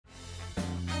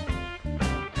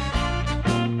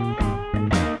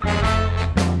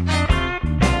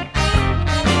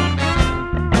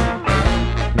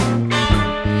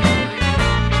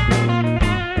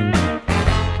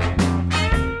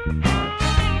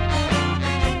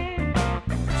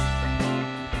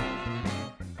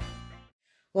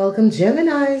Welcome,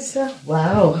 Geminis.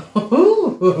 Wow.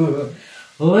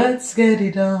 Let's get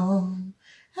it on.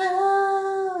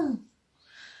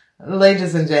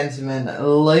 Ladies and gentlemen,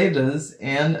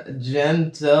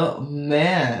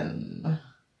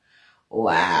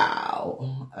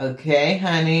 wow. Okay,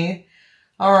 honey.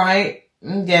 All right.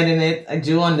 I'm getting it. I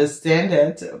do understand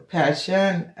it.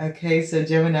 Passion. Okay, so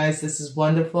Geminis, this is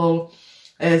wonderful.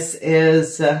 This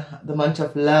is the month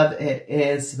of love. It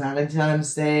is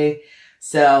Valentine's Day.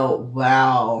 So,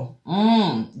 wow.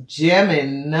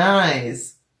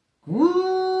 Geminis.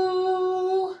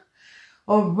 Woo.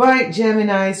 All right,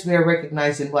 Geminis, we are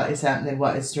recognizing what is happening,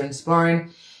 what is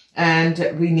transpiring.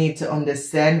 And we need to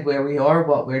understand where we are,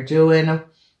 what we're doing,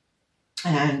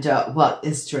 and what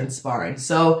is transpiring.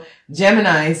 So,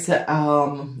 Geminis,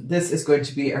 this is going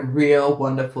to be a real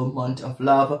wonderful month of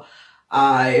love.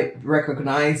 I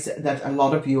recognize that a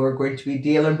lot of you are going to be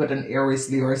dealing with an Aries,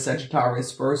 Leo, or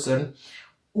Sagittarius person.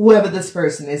 Whoever this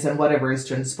person is and whatever is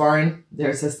transpiring,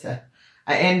 there's just an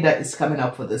end that is coming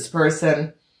up for this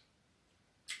person.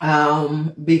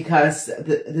 Because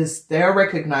they're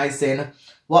recognizing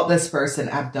what this person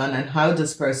have done and how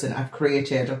this person have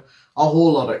created a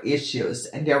whole lot of issues.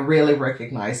 And they're really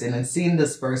recognizing and seeing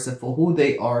this person for who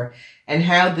they are and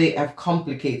how they have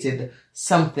complicated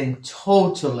something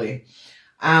totally.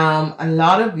 A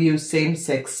lot of you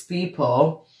same-sex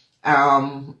people,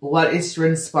 what is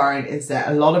transpiring is that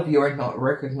a lot of you are not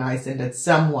recognizing that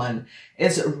someone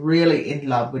is really in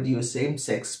love with you,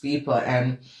 same-sex people.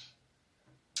 And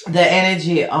the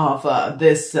energy of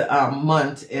this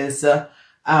month is,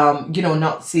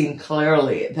 not seeing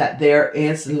clearly that there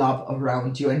is love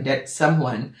around you and that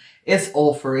someone is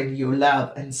offering you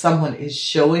love and someone is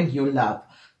showing you love,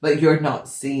 but you're not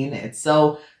seeing it.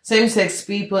 So same-sex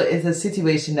people is a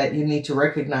situation that you need to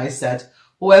recognize that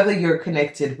whoever you're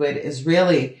connected with is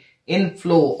really in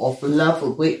flow of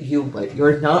love with you, but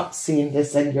you're not seeing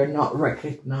this and you're not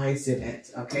recognizing it.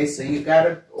 Okay, so you got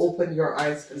to open your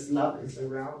eyes because love is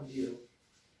around you.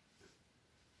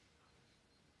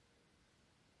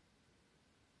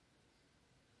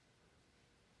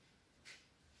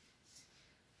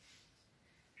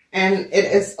 And it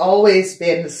has always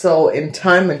been so in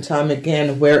time and time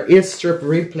again where history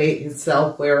replay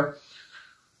itself, where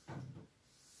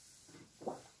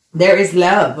there is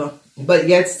love, but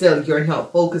yet still you're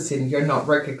not focusing, you're not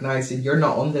recognizing, you're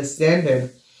not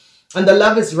understanding. And the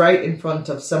love is right in front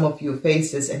of some of your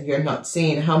faces and you're not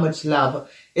seeing how much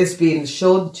love is being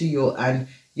shown to you and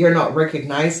you're not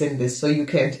recognizing this, so you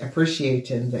can't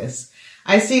appreciate in this.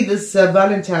 I see this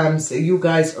Valentine's, you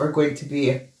guys are going to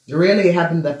be really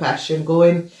having the passion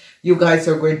going. You guys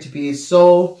are going to be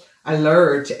so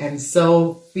alert and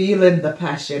so feeling the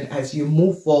passion as you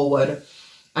move forward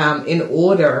in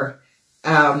order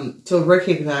to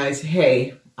recognize,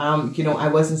 hey, I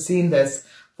wasn't seeing this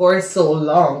for so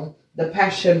long. The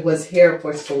passion was here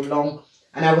for so long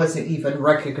and I wasn't even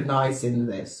recognizing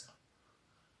this.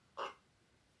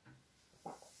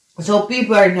 So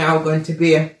people are now going to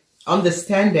be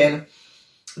understanding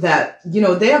that,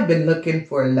 they have been looking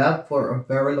for love for a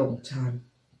very long time.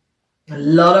 A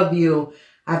lot of you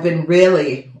have been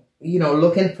really,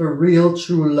 looking for real,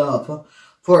 true love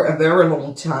for a very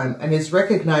long time. And it's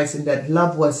recognizing that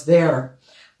love was there,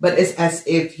 but it's as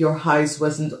if your eyes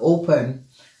wasn't open.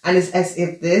 And it's as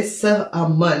if this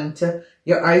month,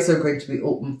 your eyes are going to be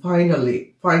open.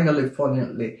 Finally,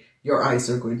 your eyes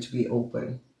are going to be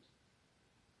open.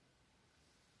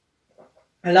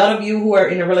 A lot of you who are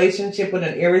in a relationship with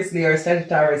an Aries, Leo, or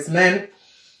Sagittarius man,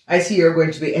 I see you're going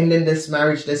to be ending this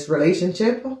marriage, this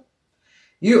relationship.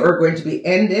 You are going to be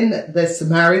ending this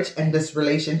marriage and this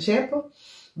relationship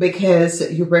because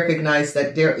you recognize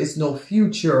that there is no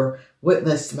future with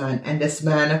this man. And this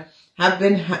man have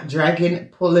been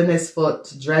pulling his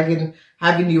foot,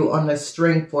 having you on a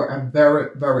string for a very,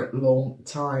 very long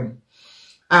time.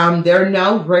 They're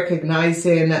now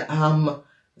recognizing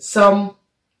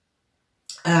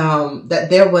that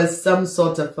there was some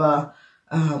sort of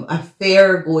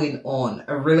affair going on,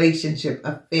 a relationship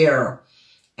affair,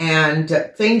 and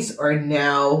things are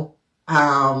now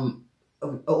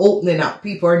opening up.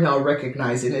 People are now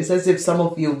recognizing. It's as if some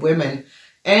of you women,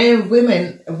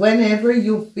 whenever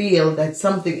you feel that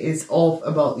something is off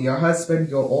about your husband,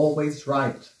 you're always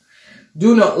right.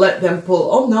 Do not let them pull,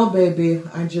 oh no baby,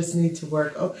 I just need to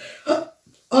work. Oh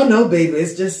no baby,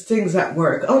 it's just things at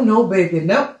work. Oh no baby,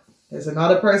 nope. There's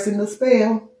another person to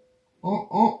spell.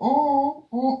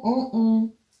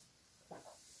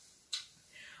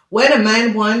 When a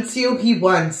man wants you, he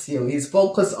wants you. He's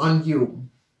focused on you.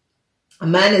 A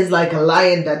man is like a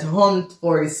lion that hunts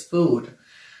for his food.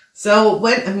 So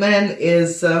when a man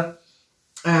is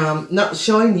not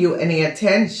showing you any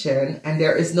attention, and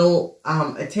there is no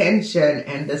attention,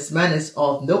 and this man is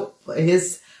off. Nope,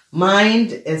 his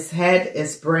mind, his head,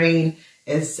 his brain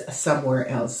is somewhere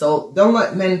else. So don't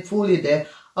let men fool you there.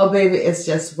 Oh baby, it's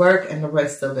just work and the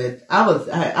rest of it. I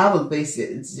will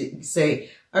basically say,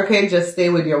 okay, just stay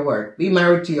with your work. Be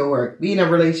married to your work. Be in a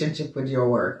relationship with your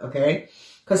work, okay?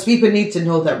 Because people need to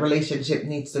know that relationship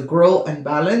needs to grow and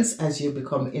balance as you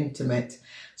become intimate.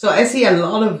 So I see a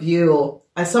lot of you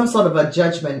as some sort of a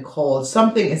judgment call.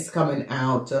 Something is coming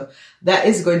out that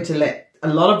is going to let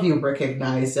a lot of you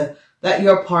recognize that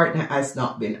your partner has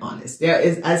not been honest.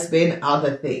 Has been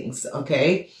other things,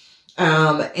 okay?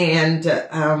 And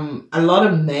a lot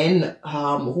of men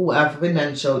who have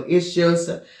financial issues,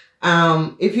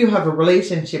 if you have a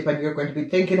relationship and you're going to be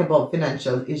thinking about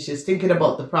financial issues, thinking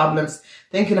about the problems,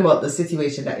 thinking about the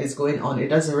situation that is going on, it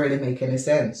doesn't really make any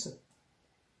sense.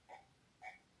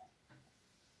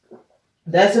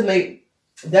 Doesn't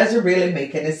really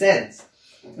make any sense.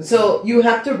 So you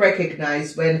have to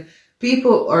recognize when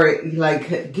people are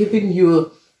like giving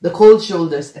you the cold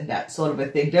shoulders and that sort of a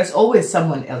thing, there's always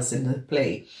someone else in the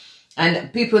play.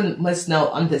 And people must now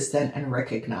understand and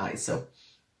recognize. So,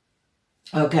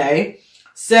 okay.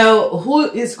 So who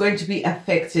is going to be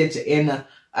affected in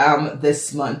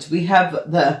this month? We have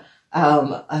the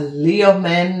Leo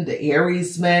man, the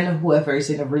Aries man, whoever is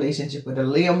in a relationship with a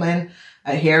Leo man,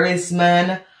 a Aries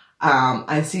man.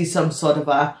 I see some sort of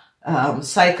a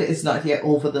cycle is not yet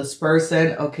over this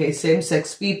person. Okay,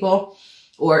 same-sex people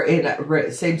or in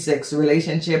a same-sex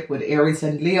relationship with Aries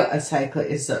and Leo, a cycle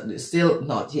is still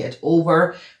not yet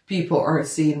over. People are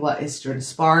seeing what is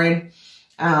transpiring.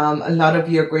 A lot of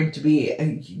you are going to be,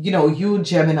 you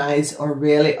Geminis are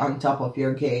really on top of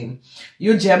your game.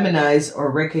 You Geminis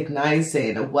are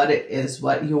recognizing what it is,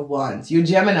 what you want. You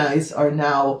Geminis are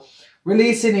now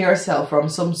releasing yourself from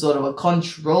some sort of a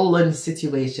controlling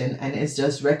situation, and it's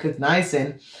just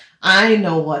recognizing, I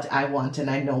know what I want and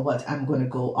I know what I'm going to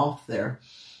go off there.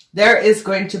 There is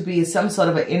going to be some sort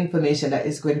of information that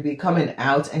is going to be coming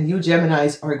out, and you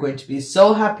Geminis are going to be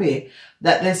so happy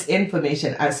that this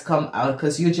information has come out,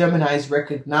 because you Geminis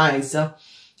recognize,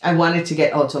 I wanted to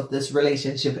get out of this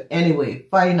relationship anyway.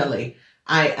 Finally,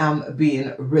 I am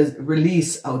being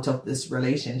released out of this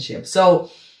relationship.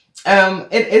 So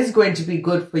it is going to be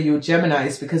good for you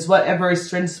Geminis, because whatever is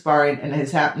transpiring and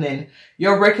is happening,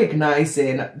 you're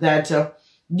recognizing that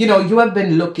you have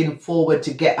been looking forward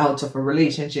to get out of a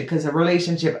relationship, because a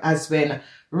relationship has been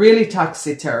really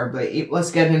toxic terribly. It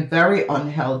was getting very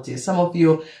unhealthy. Some of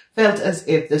you felt as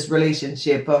if this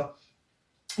relationship,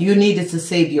 you needed to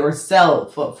save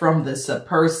yourself from this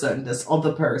person, this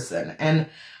other person. And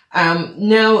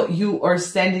now you are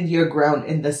standing your ground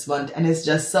in this month, and it's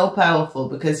just so powerful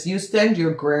because you stand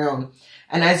your ground.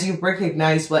 And as you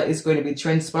recognize what is going to be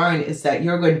transpiring is that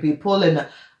you're going to be pulling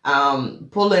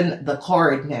the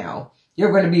card now.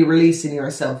 You're going to be releasing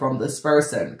yourself from this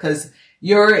person, because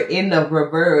you're in the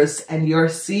reverse and you're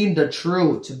seeing the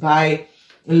truth by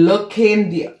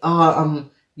looking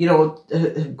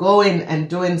going and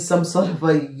doing some sort of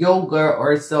a yoga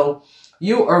or so.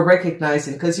 You are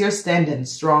recognizing, because you're standing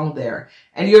strong there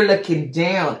and you're looking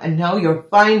down, and now you're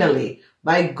finally,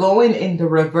 by going in the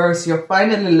reverse, you're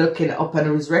finally looking up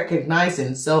and is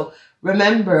recognizing. So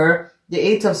remember, the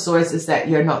Eight of Swords is that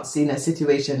you're not seeing a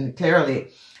situation clearly.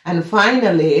 And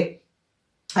finally,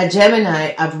 a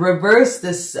Gemini have reversed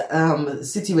this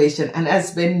situation and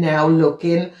has been now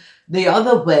looking the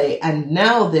other way, and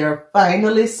now they're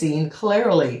finally seeing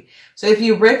clearly. So if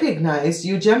you recognize,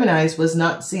 you Geminis was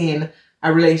not seeing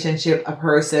a relationship, a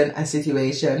person, a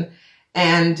situation,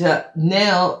 and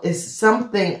now is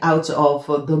something out of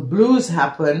the blues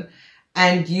happen,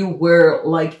 and you were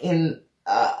like in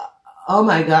oh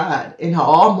my God, in a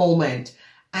awe moment.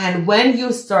 And when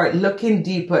you start looking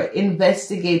deeper,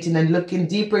 investigating and looking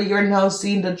deeper, you're now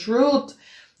seeing the truth.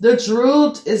 The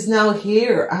truth is now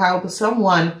here, how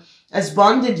someone has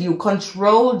bonded you,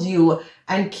 controlled you,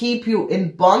 and keep you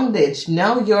in bondage.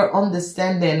 Now you're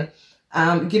understanding,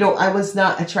 I was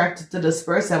not attracted to this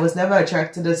person. I was never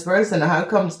attracted to this person. How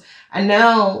comes? And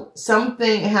now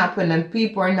something happened, and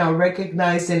people are now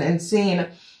recognizing and seeing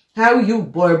how you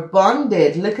were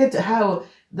bonded. Look at how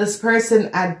this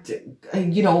person had,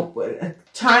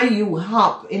 tie you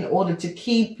up in order to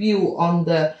keep you on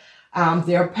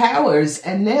their powers.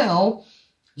 And now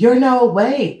you're now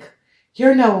awake.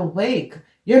 You're now awake.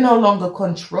 You're no longer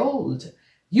controlled.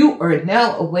 You are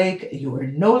now awake. You are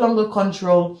no longer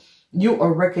controlled. You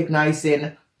are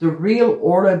recognizing the real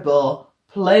horrible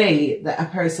play that a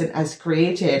person has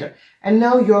created. And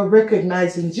now you're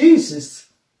recognizing, Jesus,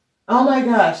 oh my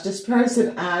gosh, this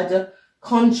person had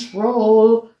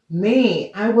control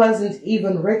me. I wasn't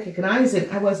even recognizing.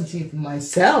 I wasn't even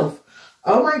myself.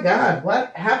 Oh my God,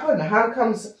 what happened? How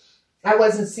comes I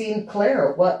wasn't seeing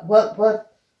clear? What,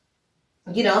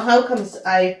 you know, how comes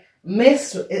I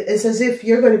missed? It's as if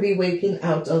you're going to be waking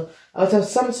out of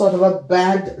some sort of a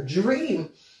bad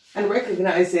dream and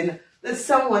recognizing that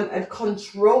someone had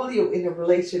controlled you in a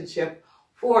relationship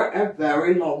for a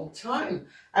very long time.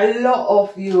 A lot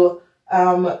of you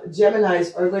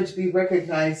Geminis are going to be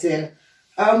recognizing,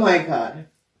 oh my God,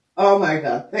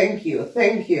 thank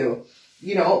you.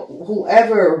 You know,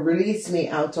 whoever released me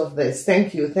out of this,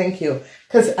 thank you,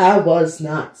 because I was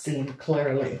not seeing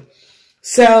clearly.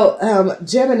 So,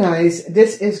 Geminis,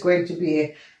 this is going to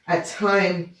be a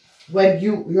time when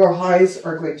your eyes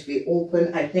are going to be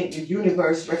open. I think the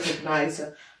universe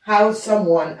recognizes how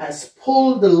someone has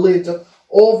pulled the lid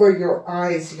over your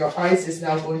eyes. Your eyes is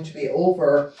now going to be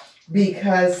over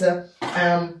because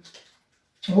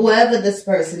whoever this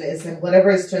person is and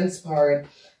whatever is transpired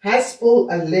has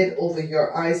pulled a lid over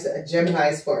your eyes,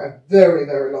 Geminis, for a very,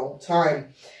 very long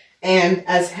time. And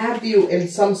has had you in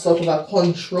some sort of a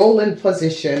controlling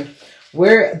position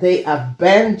where they have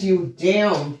banned you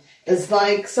down. It's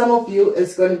like some of you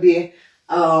is going to be,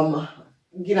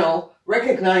 you know,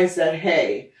 recognize that,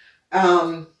 hey,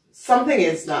 something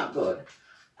is not good.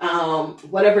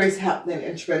 Whatever is happening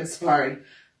and transpiring,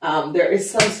 there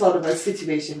is some sort of a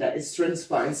situation that is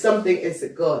transpiring. Something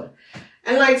isn't good.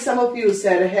 And like some of you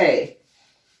said, hey,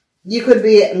 you could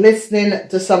be listening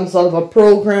to some sort of a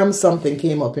program. Something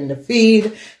came up in the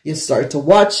feed. You start to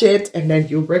watch it and then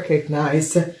you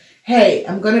recognize, hey,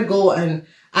 I'm going to go and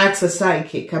ask a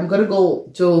psychic. I'm going to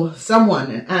go to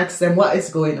someone and ask them what is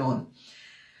going on.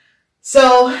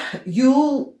 So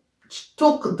you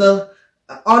took the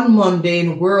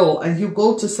unmundane world and you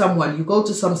go to someone, you go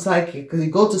to some psychic,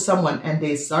 you go to someone and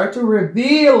they start to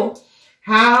reveal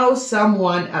how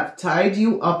someone have tied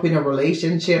you up in a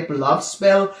relationship, love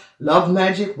spell, love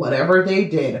magic, whatever they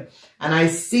did. And I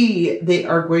see they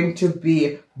are going to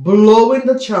be blowing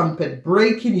the trumpet,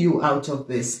 breaking you out of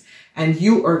this. And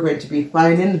you are going to be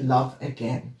finding love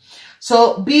again.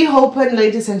 So be open,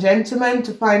 ladies and gentlemen,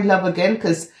 to find love again,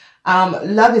 because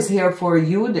love is here for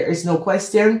you. There is no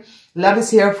question. Love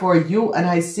is here for you. And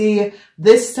I see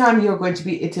this time you're going to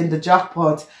be hitting the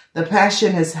jackpot. The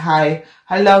passion is high.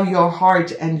 Allow your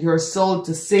heart and your soul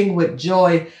to sing with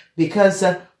joy, because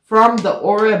from the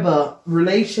horrible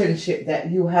relationship that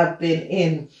you have been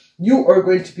in, you are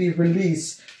going to be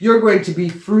released. You're going to be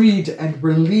freed and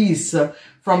released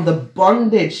from the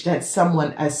bondage that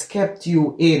someone has kept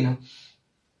you in.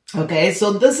 Okay,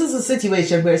 so this is a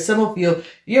situation where some of you,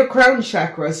 your crown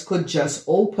chakras could just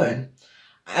open.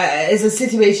 It's a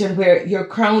situation where your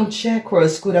crown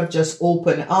chakras could have just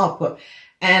opened up.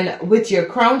 And with your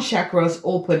crown chakras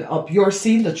open up, you're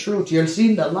seeing the truth. You're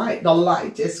seeing the light. The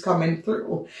light is coming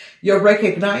through. You're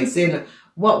recognizing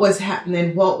what was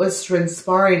happening, what was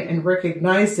transpiring, and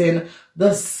recognizing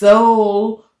the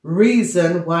sole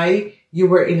reason why you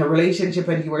were in a relationship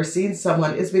and you were seeing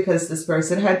someone is because this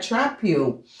person had trapped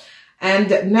you.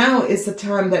 And now is the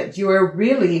time that you are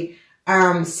really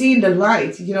seeing the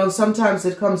light. You know, sometimes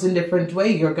it comes in different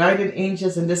way. Your guardian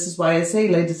angels, and this is why I say,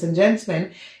 ladies and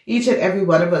gentlemen, each and every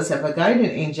one of us have a guardian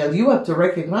angel. You have to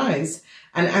recognize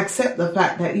and accept the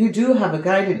fact that you do have a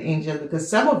guardian angel, because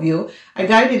some of you, a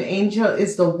guardian angel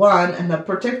is the one, and a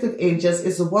protective angel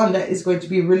is the one that is going to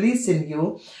be releasing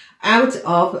you out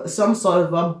of some sort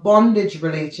of a bondage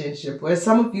relationship, where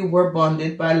some of you were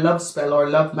bonded by love spell or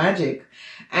love magic,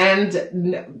 and,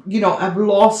 you know, have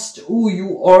lost who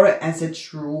you are as a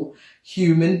true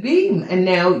human being. And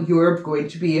now you're going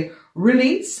to be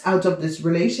released out of this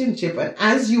relationship. And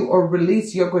as you are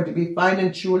released, you're going to be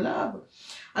finding true love.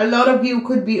 A lot of you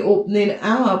could be opening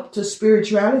up to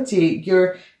spirituality.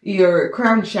 Your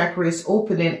crown chakra is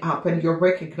opening up and you're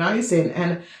recognizing.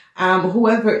 And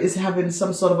whoever is having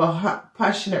some sort of a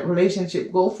passionate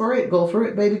relationship, go for it. Go for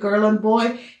it, baby girl and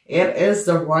boy. It is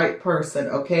the right person,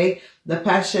 okay? The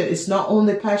passion is not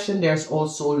only passion, there's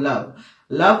also love.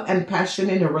 Love and passion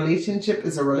in a relationship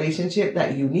is a relationship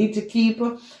that you need to keep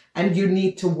and you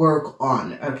need to work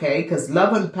on, okay? Because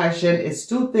love and passion is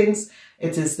two things.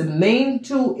 It is the main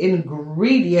two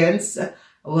ingredients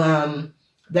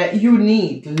that you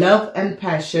need, love and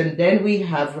passion. Then we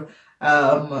have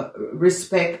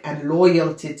respect and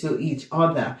loyalty to each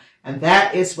other. And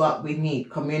that is what we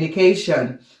need,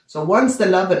 communication. So once the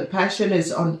love and passion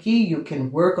is on key, you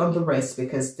can work on the rest,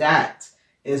 because that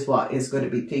is what is going to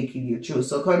be taking you through.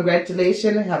 So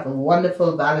congratulations. Have a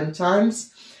wonderful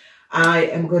Valentine's. I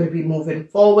am going to be moving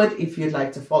forward. If you'd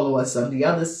like to follow us on the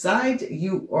other side,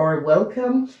 you are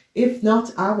welcome. If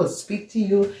not, I will speak to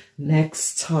you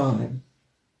next time.